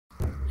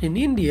In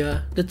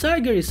India, the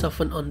tiger is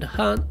often on the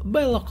hunt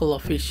by local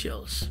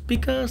officials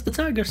because the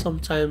tiger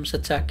sometimes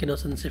attack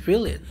innocent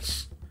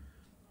civilians.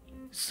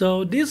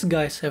 So these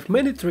guys have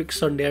many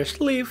tricks on their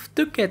sleeve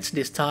to catch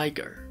this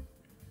tiger,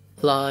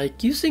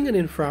 like using an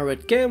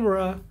infrared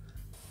camera,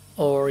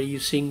 or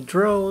using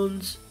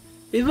drones,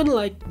 even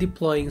like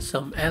deploying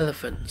some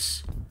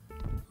elephants.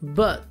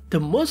 But the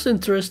most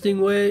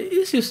interesting way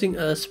is using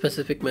a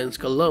specific men's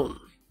cologne.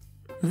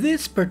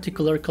 This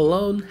particular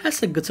cologne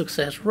has a good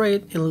success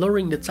rate in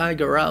luring the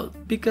tiger out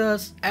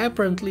because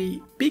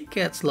apparently big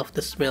cats love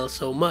the smell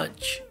so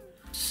much.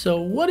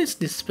 So what is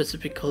this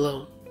specific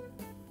cologne?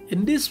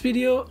 In this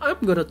video,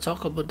 I'm gonna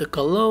talk about the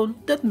cologne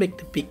that make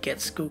the big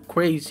cats go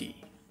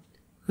crazy.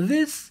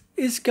 This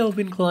is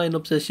Calvin Klein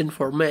Obsession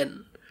for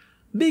Men,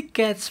 big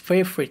cat's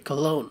favorite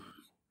cologne.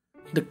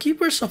 The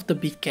keepers of the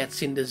big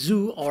cats in the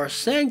zoo or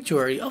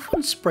sanctuary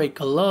often spray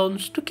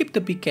colognes to keep the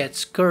big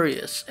cats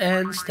curious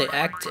and stay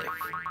active.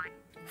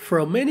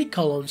 From many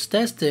colognes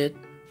tested,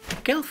 the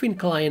Calvin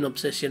Klein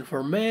Obsession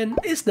for Men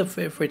is the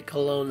favorite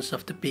colognes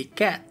of the big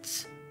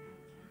cats.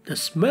 The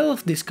smell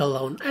of this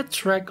cologne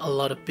attracts a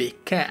lot of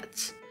big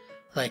cats,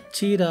 like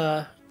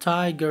cheetah,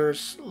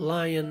 tigers,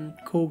 lion,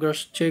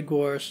 cougars,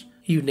 jaguars,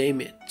 you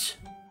name it.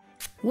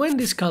 When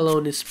this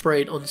cologne is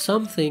sprayed on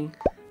something,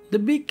 the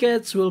big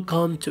cats will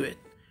come to it.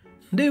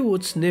 They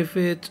would sniff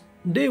it,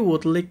 they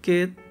would lick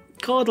it,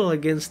 cuddle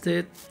against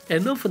it,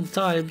 and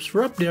oftentimes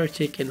rub their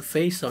cheek and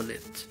face on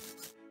it.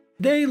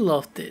 They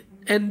loved it,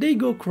 and they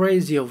go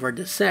crazy over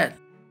the scent.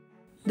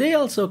 They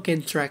also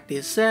can track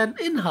this scent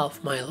in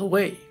half-mile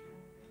away.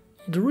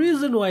 The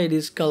reason why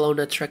this cologne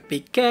attracts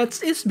big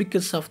cats is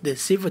because of the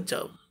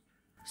civetone.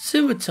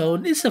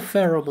 Civetone is a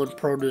pheromone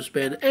produced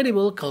by an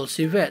animal called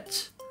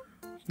civets.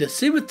 The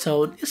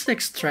civetone is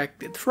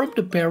extracted from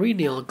the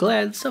perineal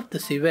glands of the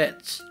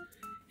civets.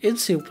 In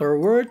simpler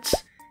words,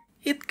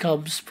 it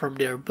comes from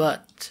their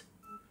butt.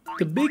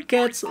 The big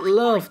cats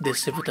love the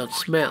civetone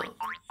smell.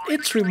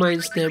 It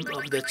reminds them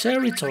of the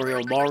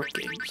territorial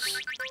markings.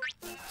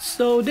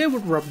 So they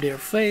would rub their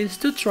face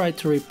to try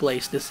to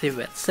replace the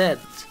civet scent.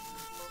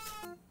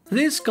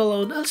 This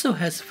cologne also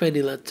has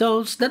vanilla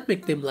tones that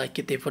make them like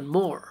it even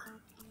more.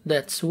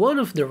 That's one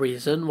of the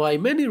reasons why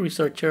many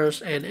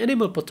researchers and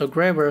animal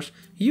photographers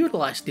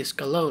utilize this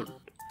cologne.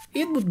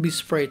 It would be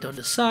sprayed on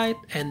the side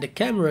and the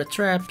camera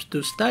traps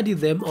to study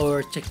them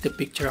or check the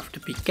picture of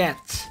the big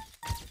cats.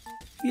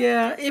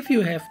 Yeah, if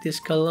you have this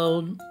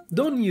cologne,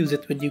 don't use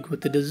it when you go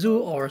to the zoo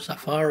or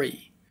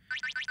safari,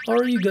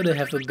 or you're gonna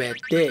have a bad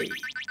day.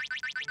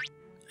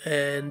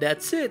 And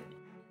that's it.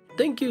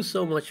 Thank you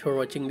so much for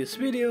watching this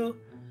video.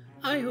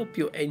 I hope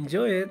you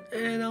enjoy it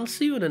and I'll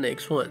see you in the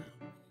next one.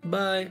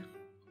 Bye.